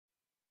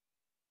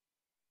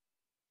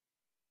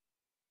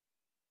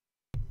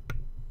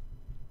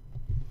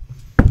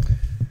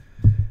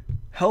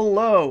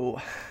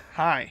Hello.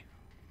 Hi.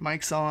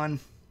 Mic's on.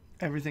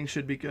 Everything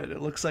should be good.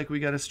 It looks like we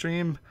got a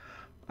stream.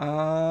 We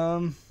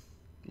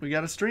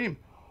got a stream.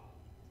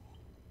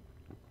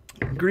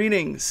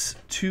 Greetings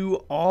to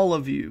all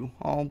of you,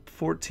 all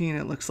 14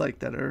 it looks like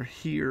that are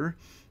here.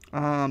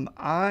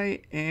 I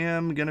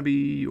am going to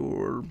be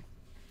your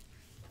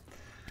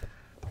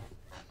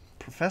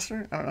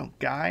professor? I don't know.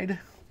 Guide.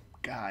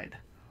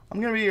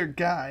 I'm going to be your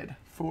guide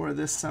for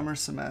this summer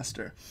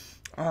semester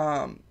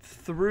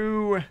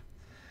through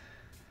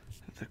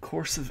the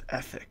course of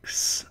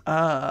ethics.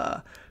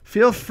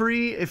 Feel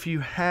free if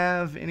you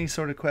have any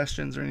sort of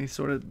questions or any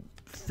sort of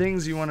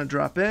things you want to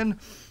drop in.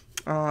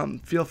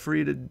 Feel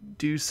free to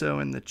do so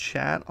in the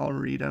chat. I'll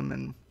read them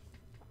and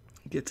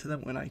get to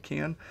them when I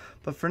can.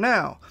 But for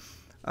now,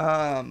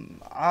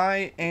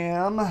 I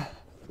am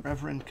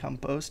Reverend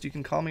Compost. You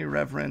can call me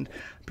Reverend.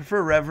 I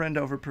prefer Reverend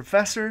over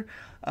Professor,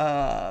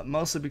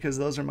 mostly because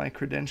those are my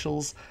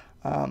credentials.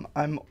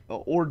 I'm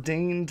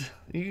ordained.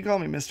 You can call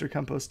me Mr.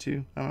 Compost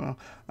too. I don't know.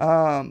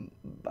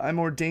 I'm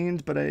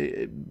ordained, but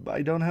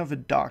I don't have a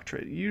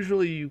doctorate.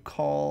 Usually you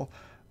call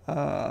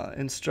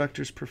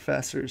instructors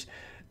professors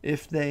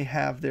if they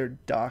have their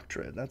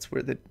doctorate. That's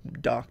where the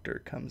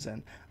doctor comes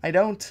in. I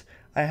don't.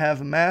 I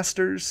have a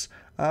master's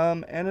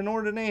and an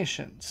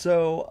ordination.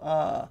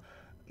 So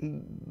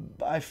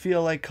I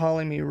feel like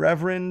calling me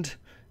Reverend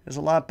is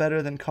a lot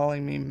better than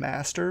calling me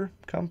Master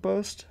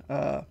Compost.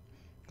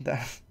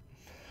 That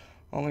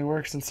only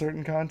works in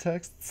certain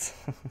contexts.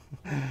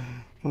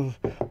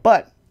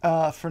 But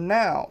for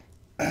now,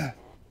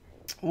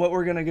 what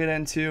we're going to get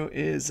into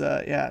is,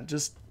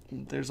 just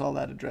there's all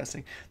that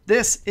addressing.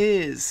 This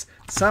is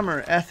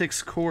Summer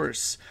Ethics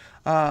Course.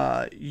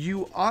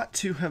 You ought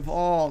to have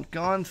all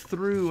gone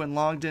through and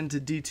logged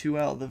into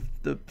D2L.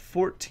 The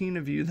 14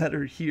 of you that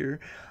are here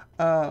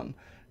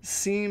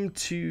seem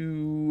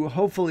to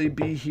hopefully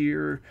be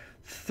here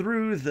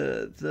through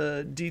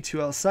the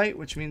D2L site,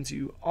 which means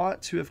you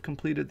ought to have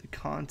completed the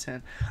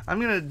content. I'm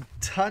going to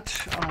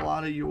touch on a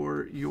lot of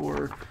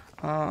your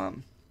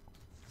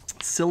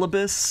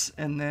syllabus,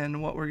 and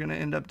then what we're going to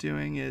end up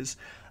doing is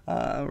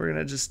we're going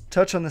to just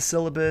touch on the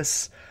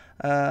syllabus.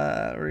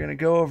 We're going to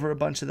go over a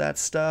bunch of that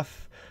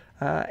stuff,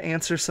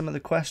 answer some of the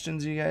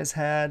questions you guys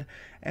had,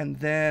 and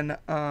then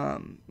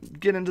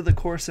get into the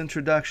course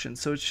introduction.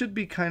 So it should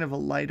be kind of a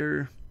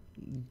lighter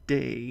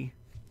day,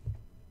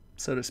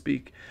 so to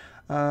speak.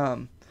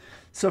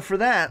 So for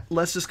that,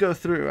 let's just go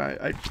through.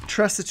 I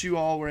trust that you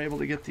all were able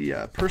to get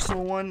the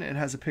personal one. It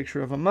has a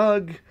picture of a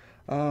mug,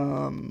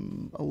 a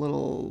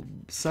little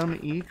some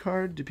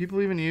e-card. Do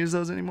people even use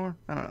those anymore?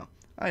 I don't know.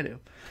 I do.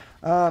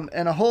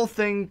 And a whole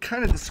thing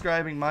kind of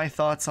describing my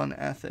thoughts on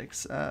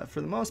ethics. For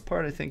the most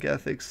part, I think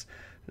ethics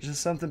is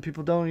just something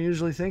people don't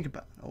usually think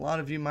about. A lot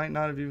of you might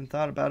not have even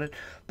thought about it,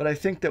 but I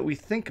think that we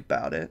think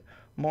about it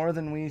more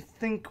than we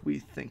think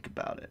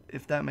about it,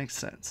 if that makes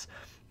sense.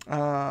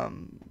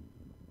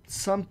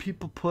 Some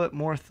people put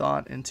more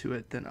thought into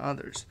it than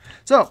others.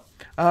 So,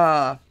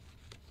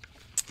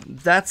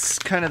 that's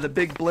kind of the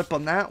big blip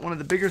on that. One of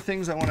the bigger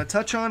things I want to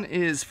touch on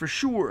is, for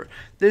sure,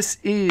 this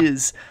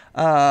is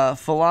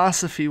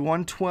Philosophy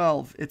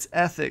 112. It's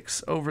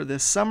ethics over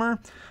this summer.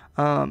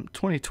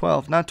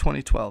 2012, not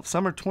 2012.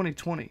 Summer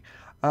 2020.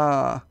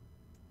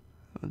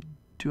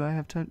 Do I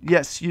have time?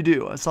 Yes, you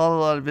do. I saw a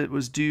lot of it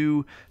was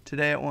due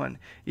today at 1.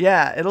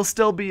 Yeah, it'll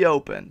still be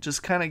open.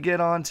 Just kind of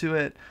get onto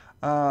it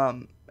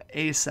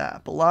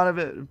ASAP. A lot of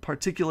it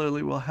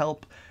particularly will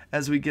help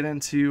as we get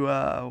into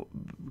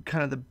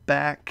kind of the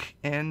back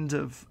end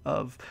of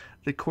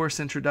the course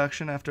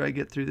introduction after I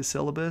get through the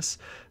syllabus.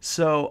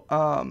 So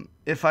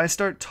if I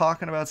start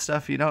talking about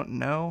stuff you don't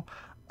know,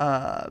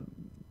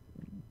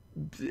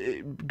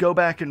 go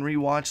back and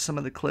rewatch some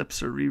of the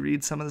clips or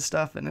reread some of the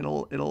stuff, and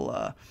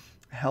it'll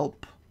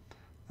help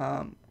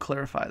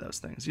clarify those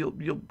things.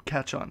 You'll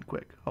catch on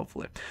quick,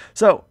 hopefully.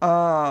 So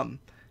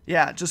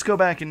just go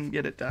back and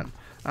get it done.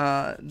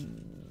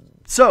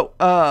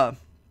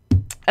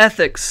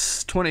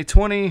 Ethics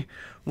 2020,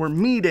 we're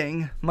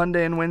meeting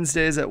Monday and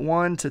Wednesdays at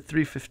 1 to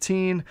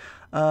 3:15.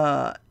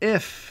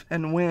 If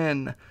and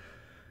when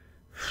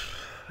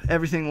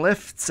everything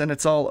lifts and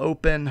it's all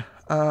open,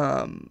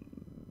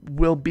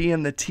 we'll be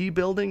in the T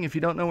building. If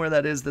you don't know where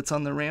that is, that's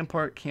on the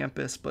Rampart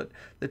campus, but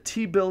the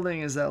T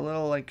building is that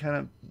little kind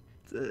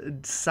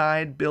of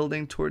side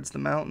building towards the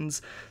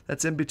mountains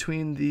that's in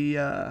between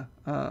the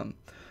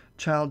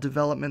Child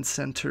Development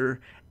Center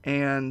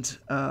and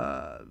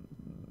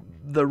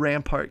the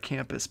Rampart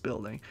campus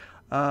building.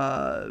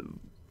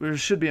 There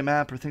should be a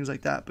map or things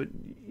like that, but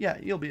yeah,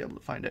 you'll be able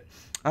to find it.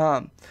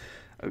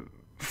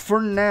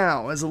 For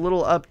now, as a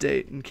little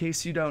update, in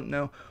case you don't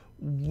know,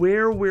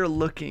 where we're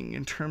looking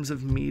in terms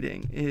of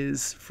meeting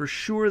is for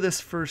sure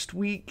this first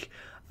week,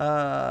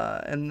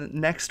 and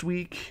next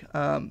week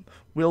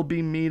we'll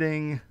be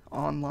meeting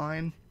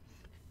online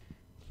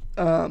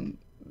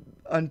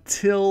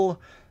until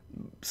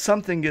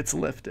something gets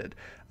lifted.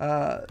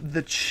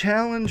 The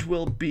challenge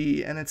will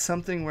be, and it's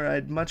something where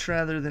I'd much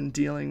rather than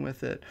dealing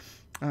with it,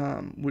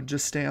 would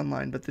just stay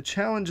online. But the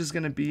challenge is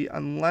going to be,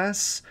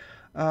 unless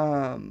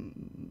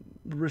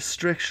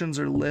restrictions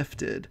are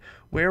lifted.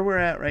 Where we're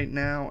at right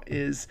now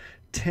is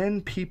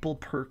 10 people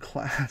per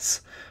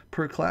class,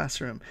 per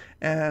classroom.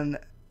 And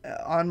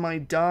on my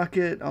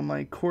docket, on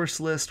my course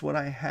list, what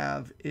I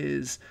have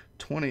is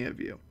 20 of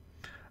you.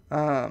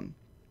 And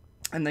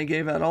they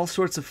gave out all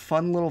sorts of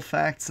fun little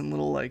facts and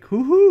little like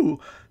woohoo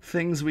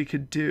things we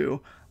could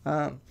do.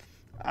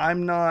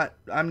 I'm not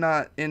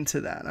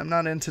into that. I'm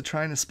not into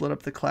trying to split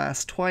up the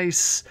class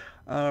twice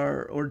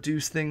or do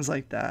things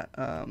like that.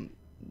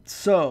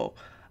 So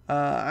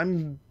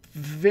I'm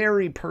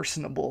very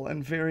personable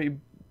and very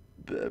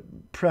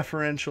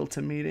preferential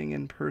to meeting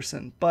in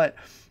person. But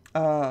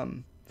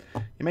you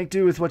make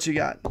do with what you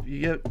got. You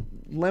get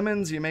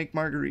lemons, you make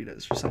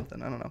margaritas or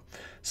something. I don't know.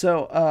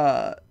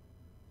 So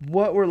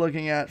what we're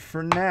looking at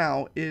for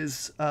now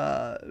is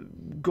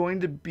going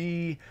to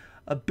be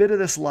a bit of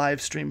this live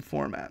stream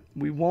format.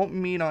 We won't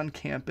meet on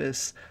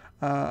campus.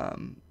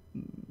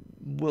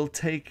 We'll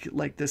take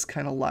like this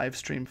kind of live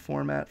stream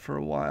format for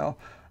a while.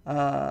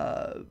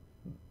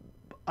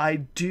 I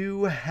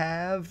do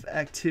have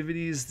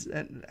activities.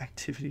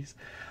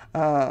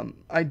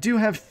 I do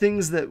have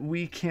things that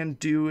we can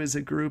do as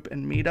a group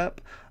and meet up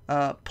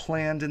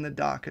planned in the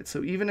docket.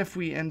 So even if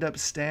we end up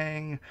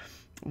staying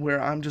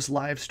where I'm just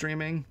live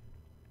streaming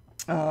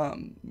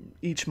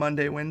each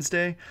Monday,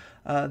 Wednesday,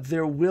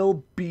 there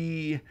will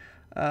be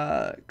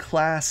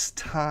class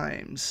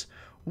times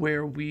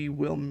where we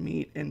will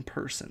meet in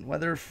person,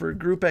 whether for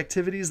group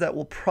activities. That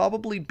will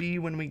probably be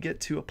when we get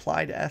to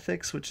applied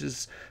ethics, which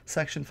is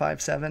section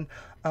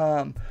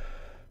 5.7.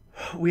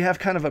 We have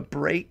kind of a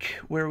break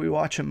where we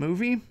watch a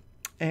movie,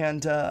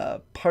 and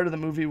part of the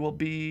movie will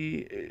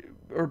be,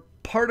 or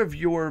part of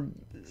your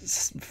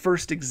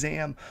first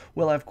exam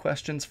will have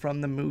questions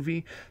from the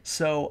movie.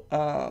 So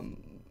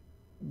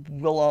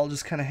we'll all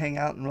just kind of hang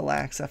out and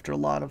relax after a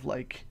lot of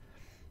like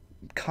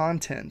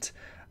content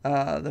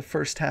the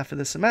first half of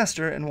the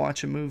semester and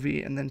watch a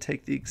movie and then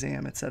take the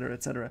exam, etc.,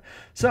 etc.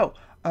 So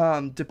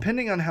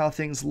depending on how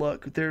things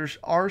look, there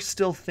are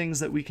still things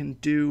that we can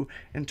do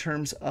in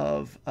terms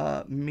of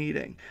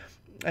meeting.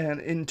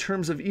 And in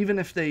terms of, even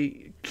if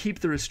they keep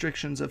the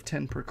restrictions of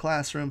 10 per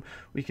classroom,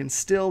 we can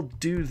still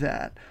do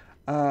that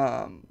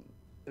kind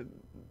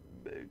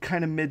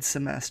of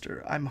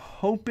mid-semester. I'm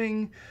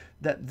hoping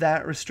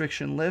that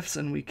restriction lifts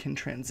and we can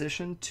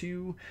transition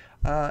to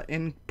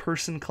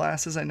in-person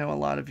classes. I know a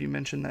lot of you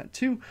mentioned that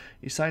too.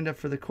 You signed up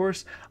for the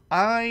course.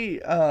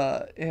 I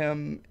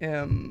am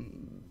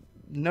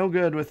no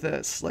good with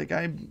this. Like,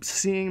 I'm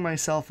seeing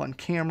myself on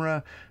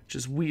camera, which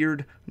is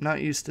weird. I'm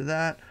not used to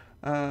that.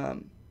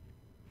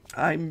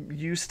 I'm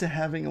used to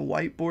having a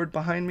whiteboard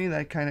behind me.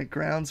 That kind of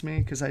grounds me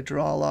because I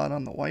draw a lot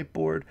on the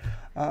whiteboard.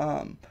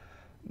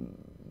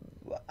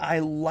 I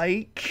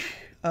like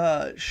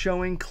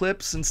showing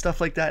clips and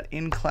stuff like that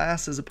in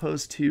class as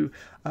opposed to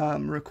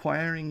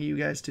requiring you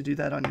guys to do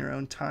that on your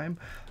own time.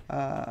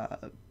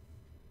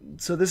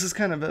 So this is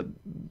kind of a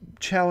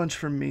challenge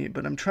for me,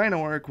 but I'm trying to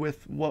work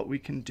with what we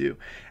can do.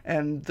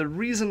 And the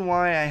reason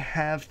why I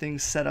have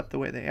things set up the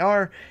way they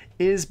are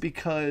is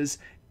because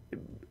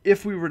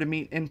if we were to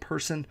meet in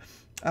person,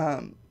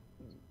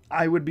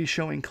 I would be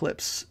showing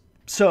clips.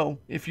 So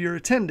if you're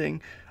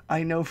attending,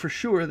 I know for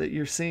sure that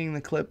you're seeing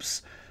the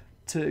clips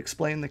to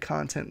explain the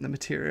content and the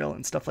material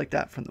and stuff like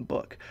that from the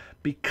book.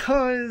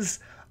 Because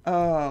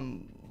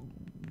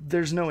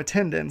there's no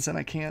attendance and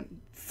I can't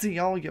see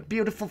all your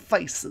beautiful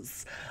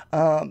faces,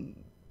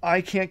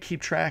 I can't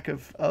keep track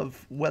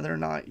of whether or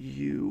not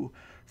you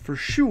for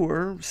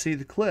sure see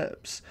the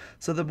clips.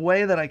 So the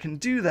way that I can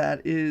do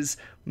that is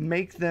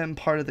make them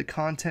part of the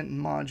content and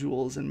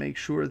modules and make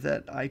sure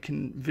that I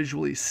can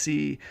visually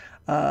see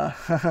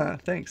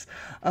thanks.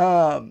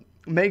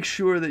 Make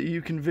sure that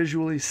you can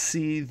visually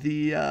see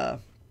the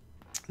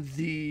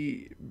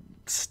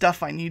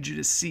stuff I need you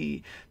to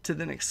see to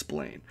then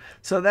explain.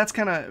 So that's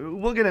kind of,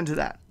 we'll get into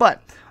that.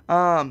 But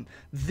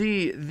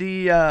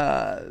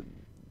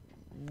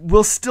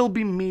we'll still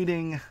be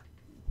meeting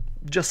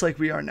just like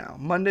we are now,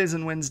 Mondays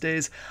and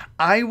Wednesdays.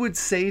 I would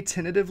say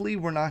tentatively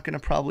we're not going to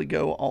probably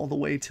go all the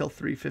way till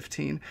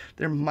 3:15.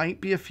 There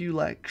might be a few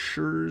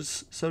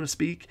lectures, so to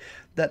speak,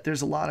 that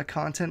there's a lot of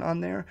content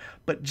on there.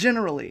 But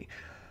generally,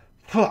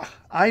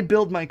 I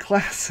build my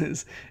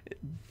classes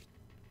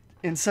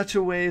in such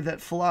a way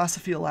that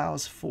philosophy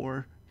allows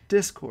for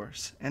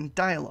discourse and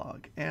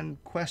dialogue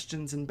and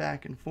questions and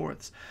back and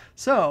forths.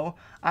 So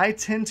I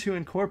tend to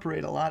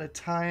incorporate a lot of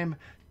time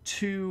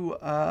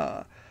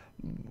to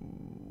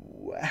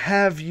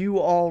have you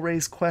all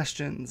raise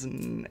questions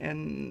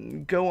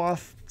and go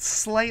off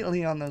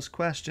slightly on those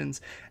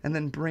questions and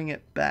then bring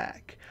it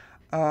back.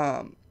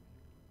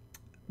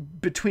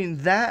 Between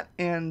that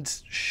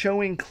and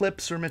showing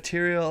clips or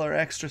material or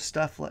extra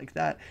stuff like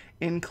that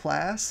in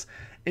class,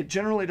 it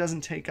generally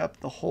doesn't take up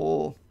the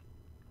whole,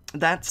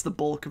 that's the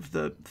bulk of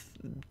the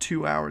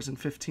 2 hours and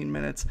 15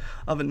 minutes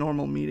of a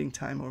normal meeting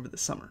time over the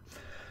summer.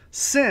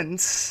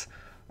 Since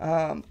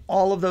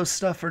all of those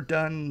stuff are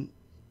done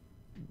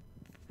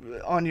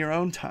on your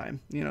own time,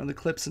 you know, the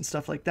clips and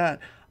stuff like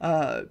that,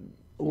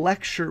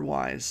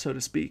 lecture-wise, so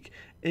to speak,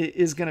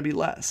 is going to be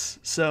less.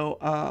 So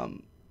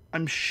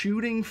I'm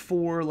shooting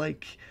for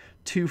like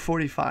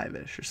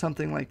 2:45-ish or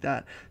something like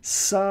that.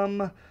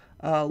 Some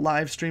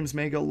live streams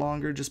may go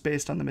longer just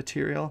based on the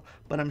material,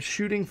 but I'm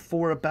shooting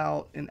for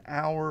about an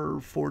hour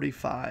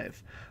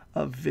 45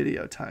 of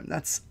video time.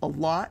 That's a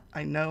lot.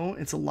 I know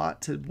it's a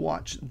lot to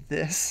watch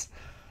this,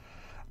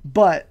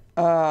 but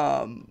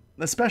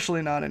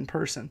especially not in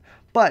person.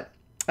 But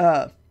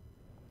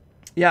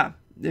yeah,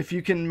 if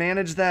you can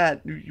manage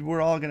that,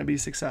 we're all going to be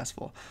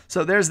successful.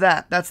 So there's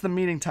that. That's the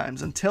meeting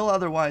times. Until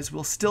otherwise,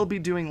 we'll still be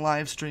doing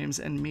live streams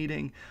and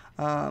meeting.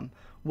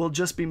 We'll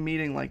just be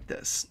meeting like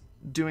this,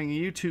 doing a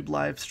YouTube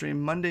live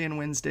stream Monday and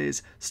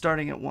Wednesdays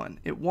starting at 1.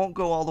 It won't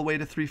go all the way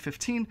to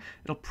 3:15.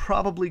 It'll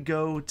probably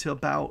go to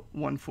about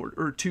 1:40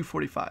 or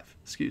 2:45.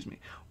 Excuse me,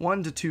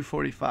 1 to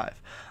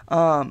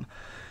 2:45.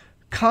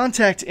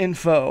 Contact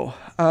info.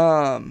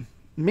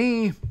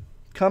 Me,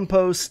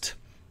 Compost.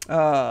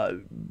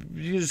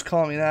 You just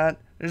call me that.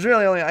 There's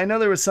really only, I know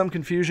there was some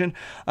confusion.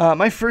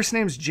 My first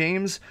name's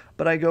James,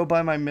 but I go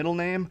by my middle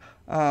name.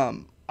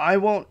 I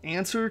won't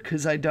answer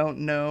because I don't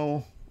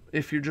know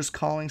if you're just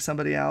calling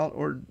somebody out,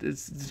 or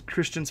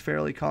Christian's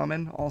fairly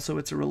common. Also,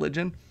 it's a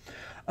religion.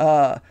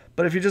 But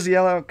if you just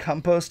yell out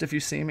Compost if you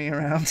see me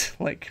around,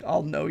 like,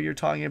 I'll know you're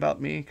talking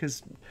about me,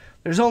 because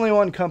there's only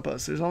one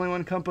Compost. There's only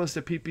one Compost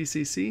at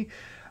PPCC.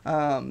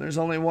 There's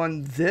only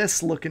one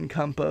this looking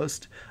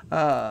Compost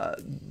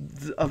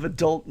of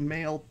adult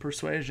male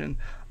persuasion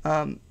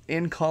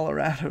in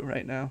Colorado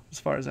right now, as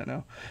far as I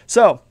know.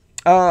 So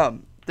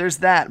there's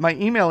that. My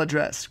email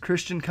address,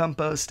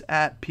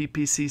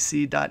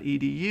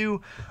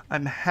 christiancompost@ppcc.edu.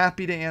 I'm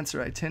happy to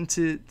answer. I tend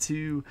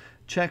to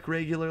check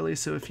regularly,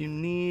 so if you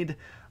need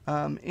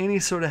any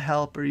sort of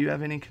help, or you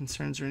have any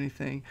concerns or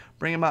anything,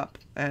 bring them up,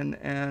 and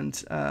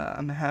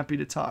I'm happy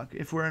to talk.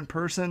 If we're in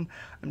person,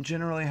 I'm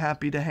generally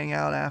happy to hang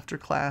out after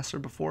class or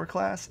before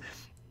class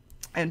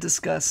and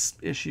discuss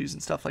issues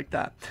and stuff like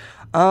that.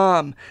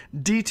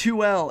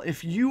 D2L,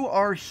 if you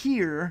are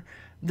here,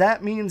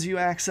 that means you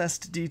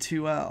accessed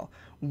D2L.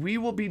 We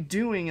will be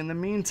doing, in the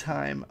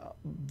meantime,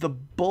 the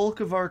bulk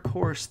of our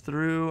course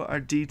through our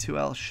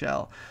D2L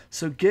shell.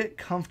 So get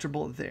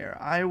comfortable there.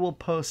 I will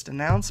post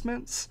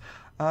announcements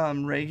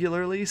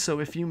regularly. So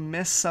if you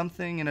miss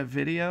something in a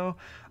video,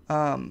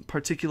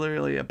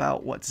 particularly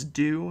about what's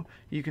due,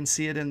 you can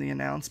see it in the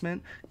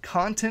announcement.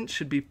 Content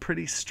should be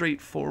pretty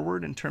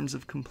straightforward in terms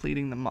of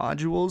completing the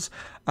modules.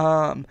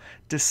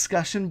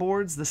 Discussion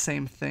boards, the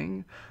same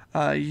thing.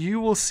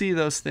 You will see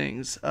those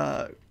things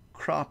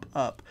crop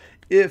up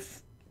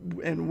if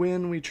and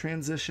when we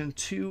transition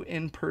to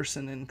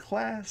in-person in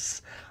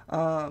class.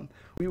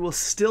 We will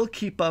still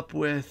keep up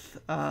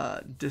with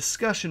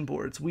discussion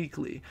boards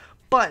weekly,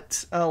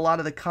 but a lot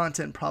of the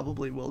content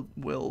probably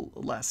will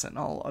lessen.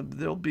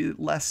 There'll be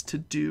less to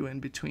do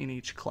in between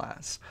each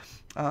class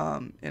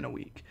in a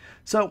week.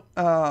 So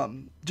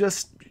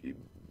just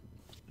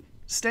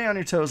stay on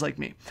your toes like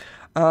me.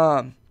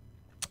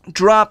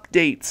 Drop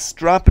dates,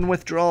 drop and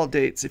withdrawal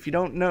dates. If you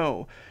don't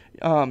know,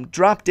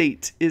 drop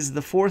date is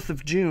the 4th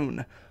of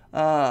June.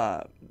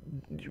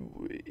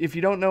 If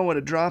you don't know what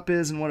a drop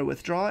is and what a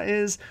withdraw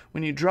is,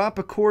 when you drop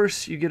a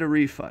course, you get a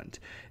refund.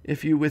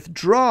 If you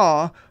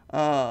withdraw,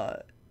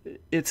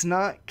 it's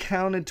not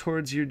counted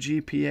towards your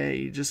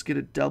GPA. You just get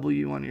a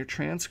W on your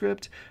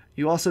transcript.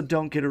 You also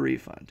don't get a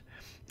refund.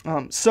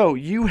 So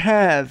you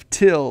have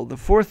till the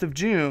 4th of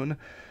June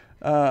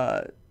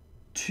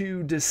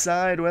to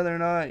decide whether or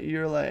not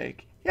you're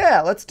like, yeah,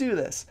 let's do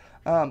this.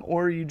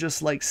 Or you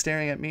just like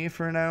staring at me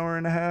for an hour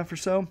and a half or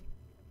so.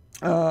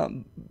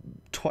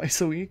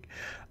 Twice a week.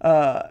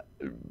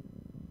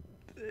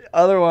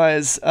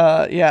 Otherwise,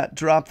 yeah,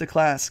 drop the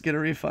class, get a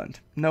refund.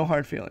 No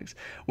hard feelings.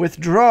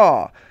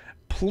 Withdraw.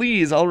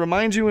 Please, I'll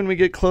remind you when we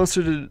get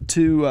closer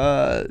to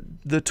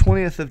the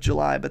 20th of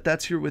July, but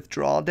that's your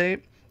withdrawal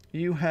date.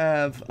 You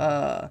have,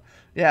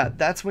 yeah,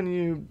 that's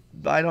when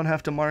I don't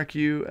have to mark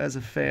you as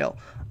a fail.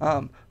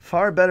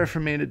 Far better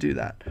for me to do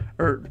that,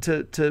 or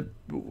to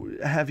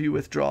have you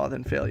withdraw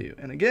than fail you.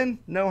 And again,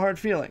 no hard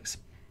feelings.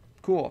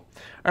 Cool.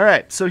 All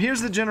right, so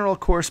here's the general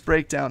course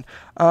breakdown.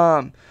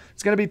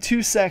 It's going to be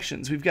 2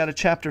 sections. We've got a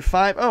chapter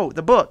 5. Oh,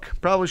 the book.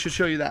 Probably should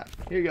show you that.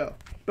 Here you go.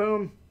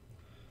 Boom.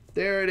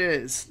 There it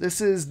is.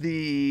 This is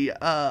the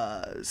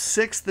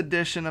 6th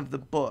edition of the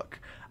book.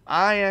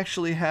 I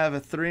actually have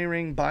a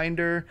 3-ring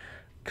binder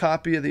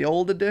copy of the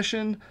old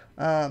edition,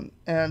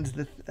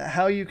 and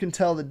how you can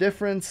tell the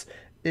difference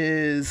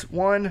is,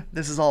 1,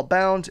 this is all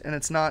bound and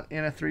it's not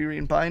in a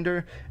 3-ring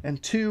binder,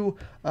 and 2,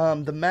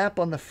 the map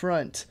on the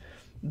front.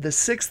 The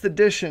 6th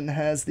edition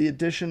has the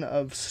addition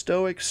of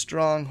Stoic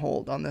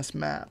Stronghold on this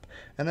map,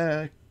 and then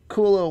a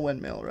cool little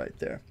windmill right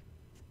there.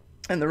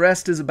 And the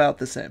rest is about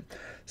the same.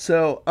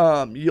 So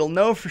you'll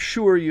know for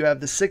sure you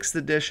have the 6th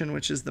edition,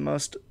 which is the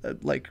most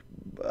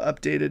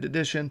updated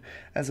edition,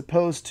 as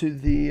opposed to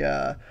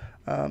the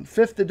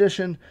 5th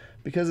edition,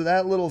 because of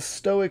that little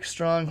Stoic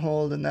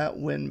stronghold and that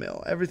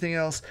windmill. Everything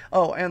else,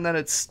 oh, and that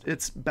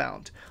it's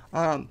bound.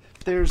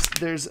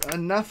 There's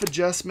enough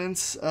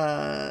adjustments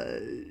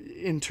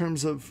in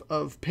terms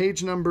of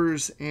page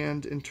numbers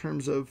and in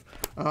terms of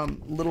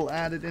little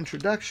added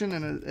introduction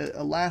and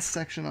a last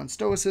section on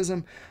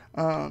Stoicism.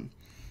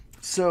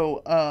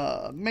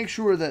 So make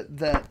sure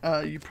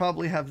that you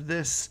probably have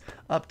this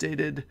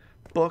updated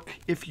book.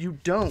 If you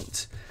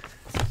don't,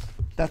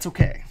 that's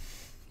okay.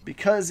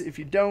 Because if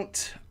you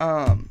don't,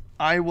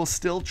 I will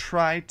still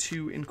try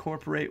to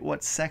incorporate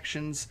what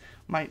sections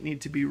might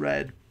need to be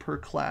read per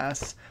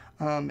class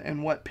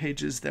and what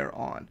pages they're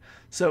on.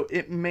 So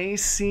it may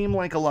seem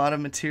like a lot of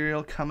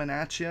material coming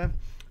at you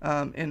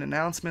in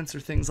announcements or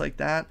things like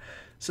that.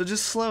 So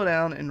just slow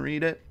down and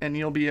read it, and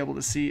you'll be able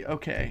to see,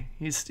 okay,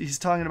 he's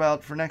talking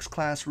about for next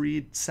class,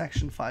 read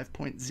section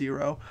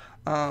 5.0,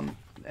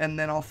 and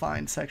then I'll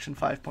find section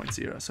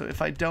 5.0. So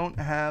if I don't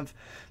have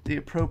the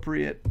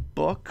appropriate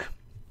book,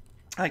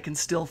 I can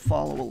still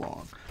follow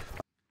along.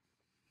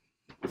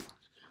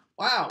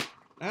 Wow,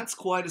 that's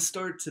quite a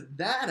start to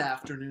that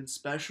afternoon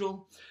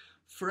special.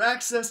 For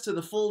access to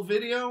the full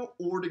video,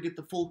 or to get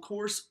the full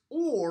course,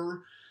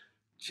 or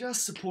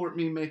just support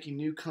me making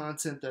new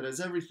content that has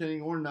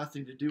everything or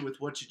nothing to do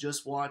with what you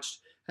just watched,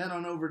 head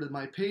on over to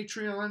my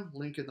Patreon,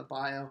 link in the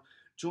bio.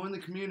 Join the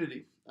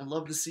community. I'd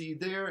love to see you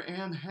there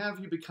and have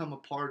you become a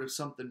part of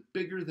something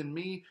bigger than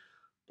me,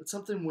 but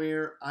something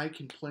where I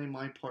can play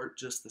my part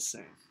just the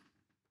same.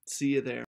 See you there.